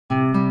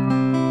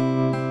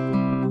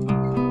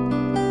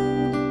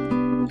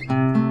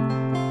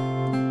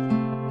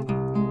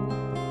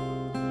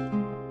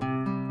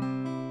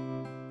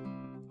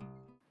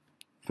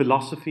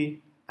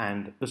Philosophy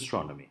and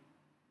Astronomy: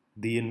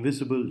 The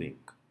Invisible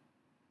Link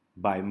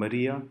by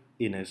Maria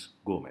Ines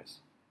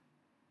Gomez.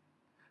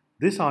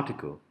 This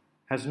article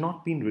has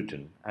not been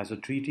written as a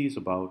treatise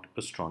about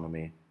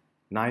astronomy,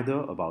 neither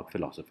about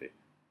philosophy.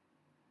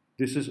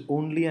 This is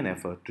only an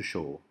effort to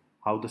show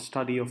how the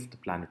study of the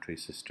planetary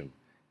system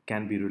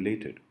can be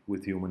related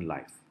with human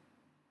life.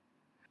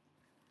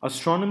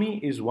 Astronomy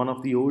is one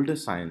of the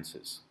oldest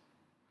sciences.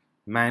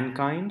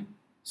 Mankind,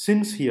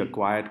 since he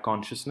acquired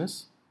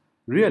consciousness,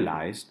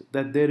 realized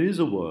that there is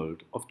a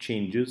world of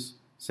changes,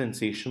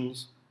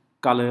 sensations,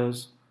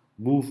 colors,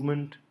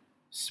 movement,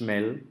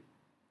 smell,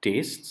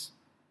 tastes,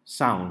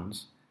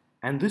 sounds,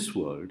 and this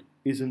world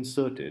is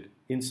inserted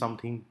in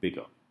something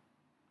bigger.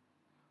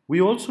 We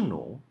also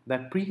know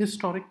that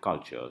prehistoric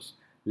cultures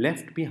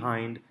left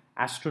behind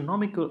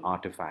astronomical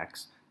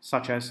artifacts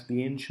such as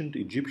the ancient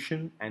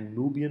Egyptian and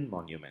Nubian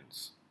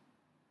monuments.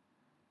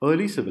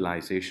 Early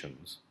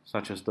civilizations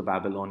such as the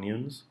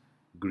Babylonians,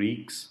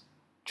 Greeks,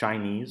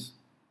 Chinese,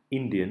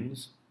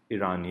 Indians,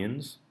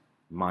 Iranians,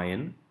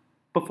 Mayan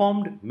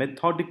performed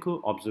methodical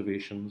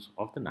observations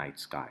of the night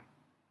sky.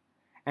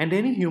 And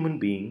any human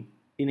being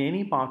in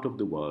any part of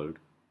the world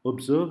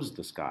observes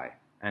the sky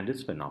and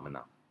its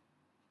phenomena.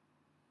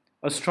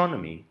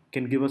 Astronomy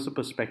can give us a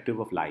perspective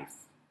of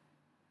life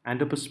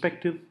and a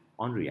perspective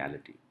on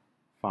reality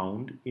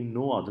found in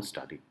no other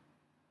study.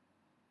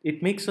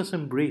 It makes us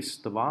embrace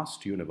the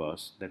vast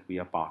universe that we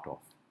are part of.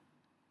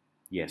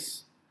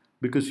 Yes,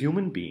 because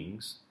human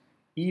beings,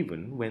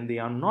 even when they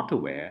are not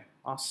aware,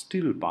 are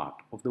still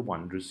part of the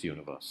wondrous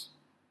universe.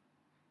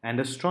 And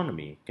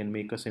astronomy can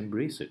make us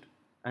embrace it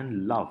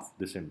and love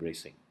this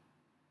embracing.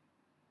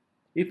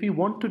 If we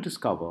want to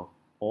discover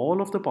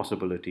all of the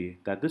possibility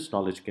that this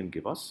knowledge can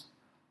give us,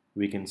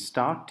 we can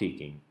start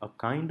taking a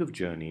kind of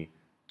journey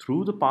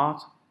through the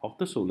path of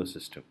the solar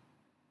system.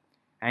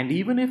 And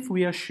even if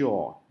we are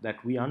sure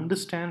that we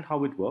understand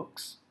how it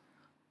works,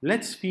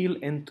 let's feel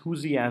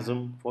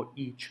enthusiasm for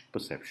each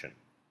perception.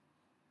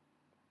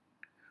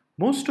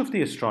 Most of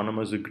the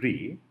astronomers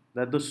agree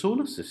that the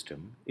solar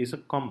system is a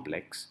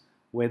complex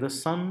where the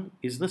Sun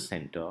is the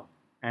center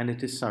and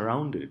it is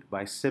surrounded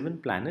by 7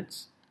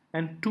 planets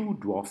and 2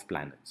 dwarf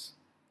planets.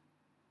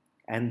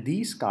 And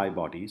these sky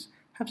bodies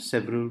have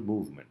several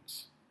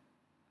movements.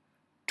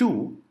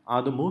 2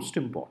 are the most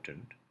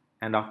important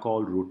and are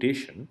called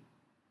rotation,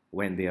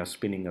 when they are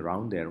spinning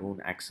around their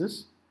own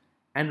axis,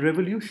 and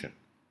revolution,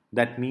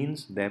 that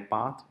means their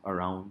path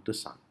around the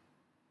Sun.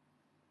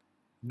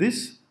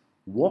 This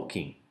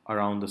walking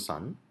around the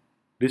Sun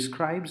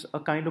describes a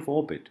kind of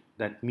orbit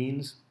that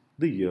means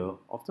the year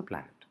of the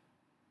planet.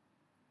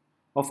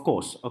 Of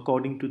course,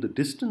 according to the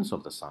distance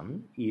of the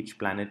Sun, each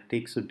planet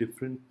takes a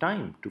different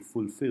time to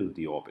fulfill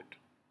the orbit.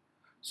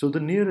 So the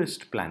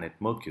nearest planet,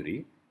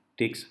 Mercury,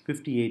 takes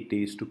 58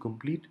 days to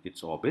complete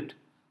its orbit,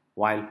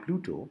 while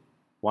Pluto,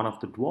 one of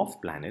the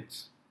dwarf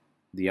planets,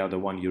 the other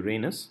one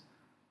Uranus,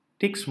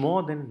 takes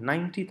more than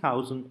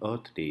 90,000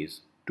 Earth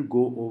days to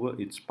go over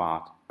its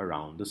path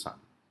around the Sun.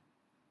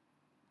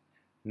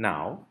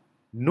 Now,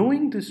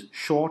 knowing this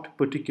short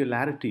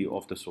particularity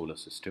of the solar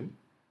system,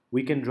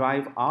 we can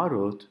drive our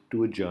Earth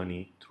to a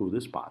journey through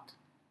this path.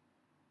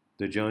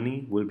 The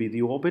journey will be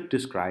the orbit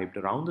described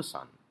around the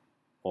Sun,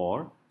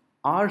 or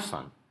our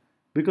Sun,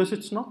 because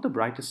it's not the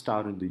brightest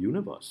star in the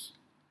universe.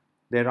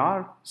 There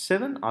are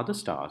 7 other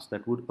stars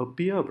that would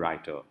appear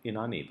brighter in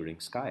our neighboring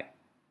sky.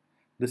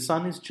 The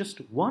Sun is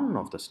just one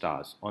of the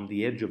stars on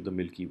the edge of the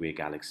Milky Way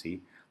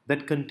galaxy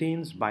that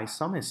contains, by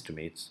some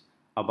estimates,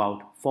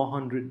 about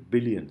 400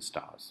 billion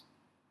stars.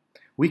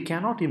 We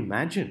cannot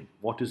imagine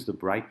what is the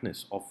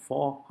brightness of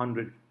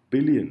 400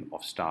 billion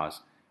of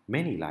stars,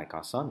 many like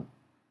our Sun.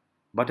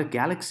 But a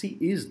galaxy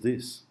is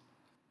this.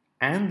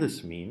 And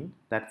this means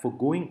that for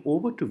going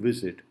over to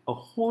visit a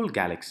whole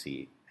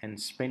galaxy and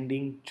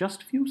spending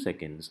just few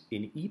seconds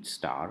in each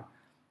star,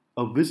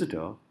 a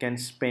visitor can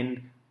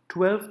spend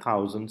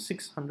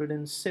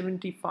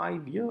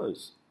 12,675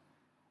 years.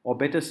 Or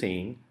better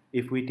saying,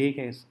 if we take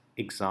as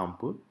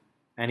example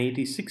an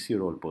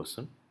 86-year-old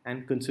person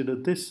and consider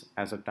this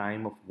as a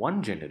time of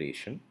one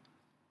generation,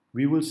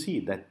 we will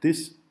see that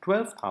this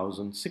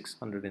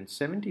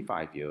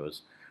 12,675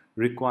 years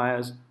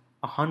requires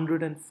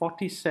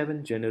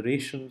 147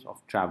 generations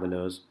of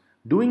travelers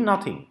doing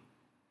nothing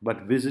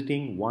but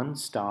visiting one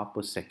star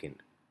per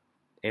second,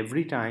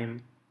 every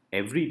time,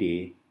 every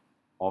day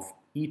of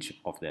each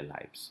of their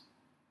lives.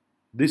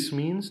 This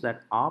means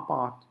that our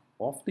part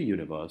of the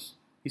universe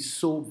is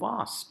so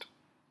vast.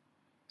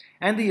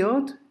 And the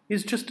Earth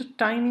is just a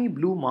tiny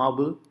blue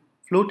marble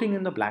floating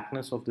in the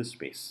blackness of this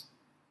space.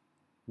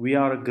 We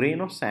are a grain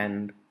of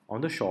sand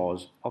on the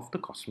shores of the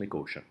cosmic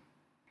ocean.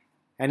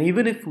 And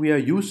even if we are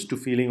used to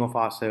feeling of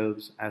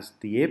ourselves as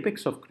the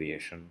apex of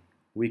creation,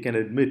 we can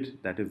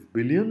admit that if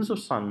billions of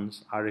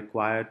suns are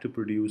required to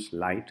produce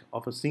light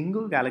of a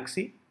single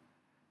galaxy,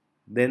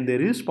 then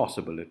there is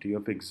possibility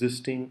of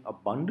existing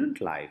abundant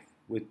life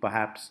with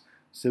perhaps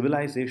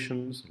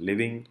civilizations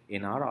living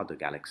in our other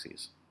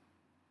galaxies.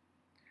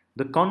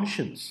 The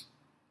conscience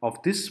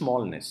of this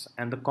smallness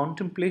and the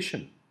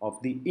contemplation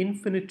of the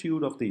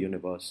infinitude of the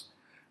universe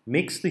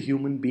makes the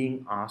human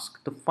being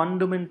ask the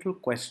fundamental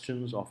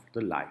questions of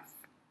the life.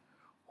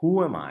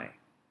 Who am I?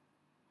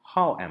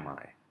 How am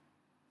I?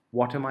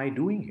 What am I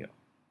doing here?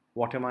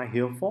 What am I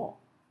here for?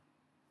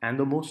 And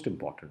the most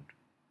important,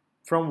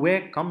 from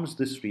where comes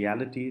this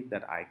reality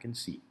that I can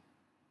see?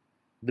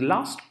 The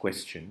last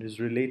question is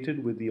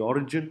related with the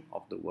origin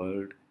of the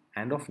world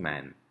and of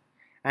man,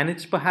 and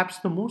it's perhaps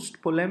the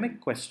most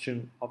polemic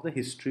question of the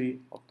history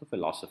of the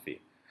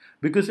philosophy,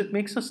 because it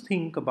makes us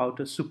think about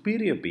a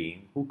superior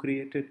being who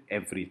created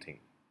everything.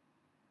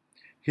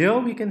 Here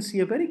we can see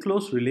a very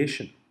close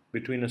relation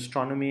between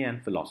astronomy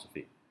and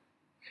philosophy.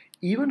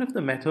 Even if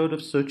the method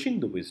of searching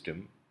the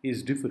wisdom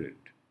is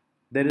different,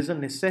 there is a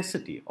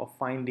necessity of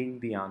finding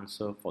the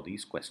answer for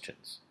these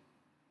questions.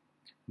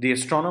 The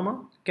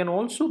astronomer can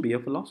also be a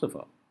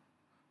philosopher.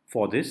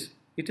 For this,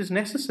 it is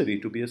necessary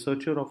to be a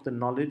searcher of the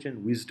knowledge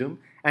and wisdom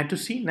and to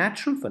see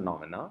natural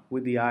phenomena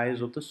with the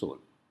eyes of the soul.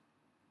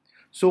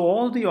 So,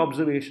 all the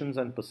observations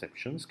and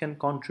perceptions can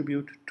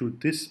contribute to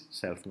this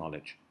self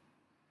knowledge.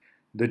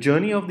 The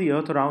journey of the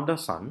earth around our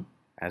sun,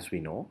 as we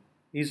know,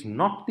 is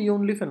not the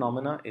only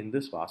phenomena in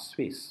this vast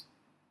space.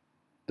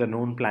 The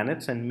known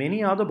planets and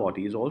many other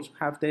bodies also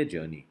have their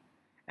journey,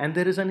 and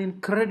there is an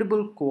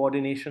incredible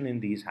coordination in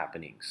these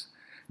happenings.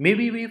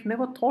 Maybe we've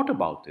never thought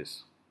about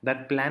this,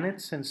 that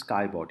planets and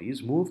sky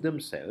bodies move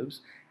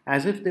themselves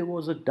as if there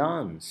was a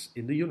dance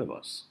in the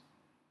universe.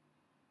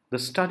 The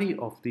study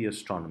of the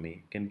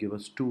astronomy can give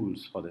us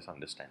tools for this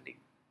understanding.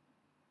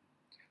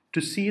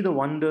 To see the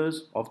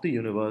wonders of the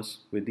universe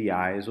with the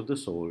eyes of the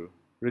soul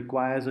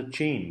requires a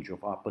change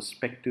of our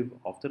perspective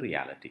of the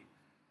reality.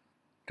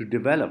 To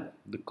develop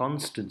the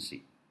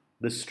constancy,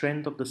 the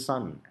strength of the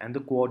sun and the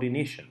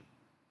coordination,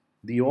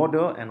 the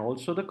order and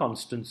also the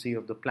constancy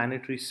of the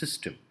planetary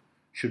system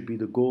should be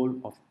the goal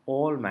of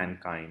all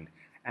mankind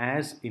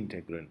as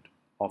integrant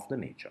of the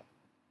nature.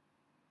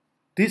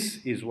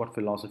 This is what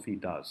philosophy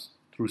does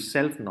through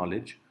self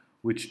knowledge,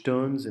 which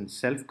turns in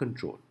self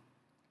control.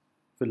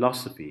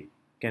 Philosophy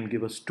can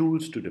give us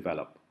tools to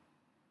develop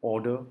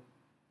order,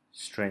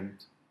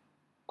 strength,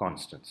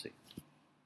 constancy.